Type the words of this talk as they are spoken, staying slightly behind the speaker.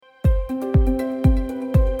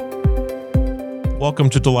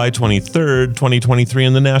Welcome to July 23rd, 2023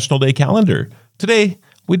 in the National Day calendar. Today,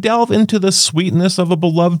 we delve into the sweetness of a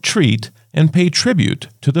beloved treat and pay tribute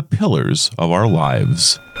to the pillars of our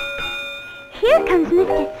lives. Here comes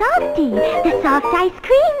Mr. Softy, the soft ice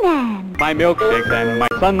cream man. My milkshakes and my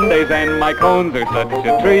sundaes and my cones are such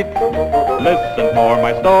a treat. Listen for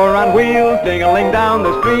my store on wheels, ding-a-ling down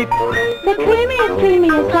the street. The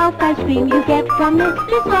creamiest soft ice cream you get from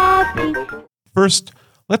Mr. Softy. First,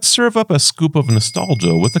 let's serve up a scoop of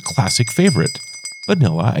nostalgia with a classic favorite,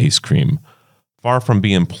 vanilla ice cream. Far from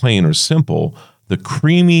being plain or simple, the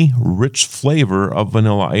creamy, rich flavor of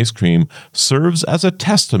vanilla ice cream serves as a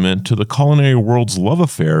testament to the culinary world's love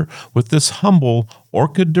affair with this humble,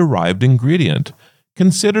 orchid-derived ingredient.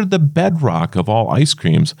 Considered the bedrock of all ice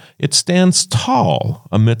creams, it stands tall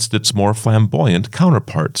amidst its more flamboyant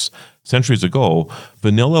counterparts. Centuries ago,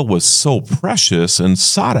 vanilla was so precious and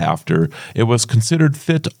sought after, it was considered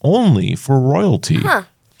fit only for royalty.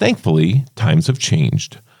 Thankfully, times have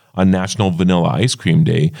changed. On National Vanilla Ice Cream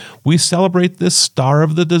Day, we celebrate this star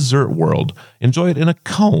of the dessert world. Enjoy it in a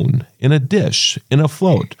cone, in a dish, in a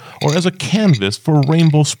float, or as a canvas for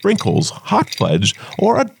rainbow sprinkles, hot fudge,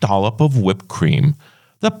 or a dollop of whipped cream.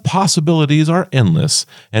 The possibilities are endless,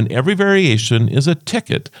 and every variation is a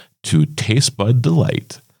ticket to taste bud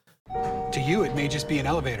delight. To you, it may just be an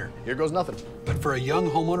elevator. Here goes nothing. But for a young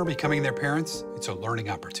homeowner becoming their parents, it's a learning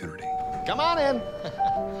opportunity. Come on in.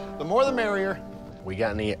 The more the merrier. We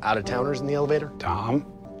got any out-of-towners in the elevator? Tom?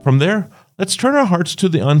 From there, let's turn our hearts to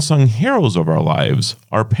the unsung heroes of our lives,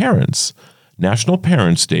 our parents. National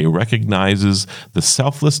Parents' Day recognizes the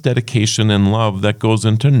selfless dedication and love that goes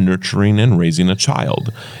into nurturing and raising a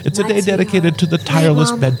child. It's a day dedicated to the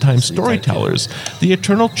tireless bedtime storytellers, the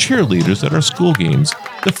eternal cheerleaders at our school games,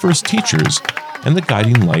 the first teachers, and the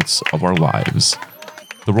guiding lights of our lives.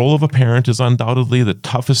 The role of a parent is undoubtedly the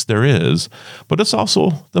toughest there is, but it's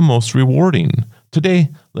also the most rewarding. Today,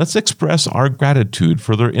 let's express our gratitude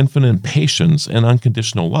for their infinite patience and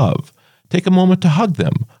unconditional love. Take a moment to hug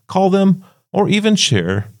them, call them, or even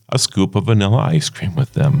share a scoop of vanilla ice cream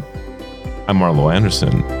with them. I'm Marlo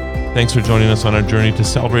Anderson. Thanks for joining us on our journey to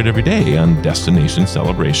celebrate every day on Destination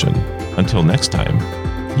Celebration. Until next time,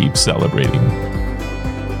 keep celebrating.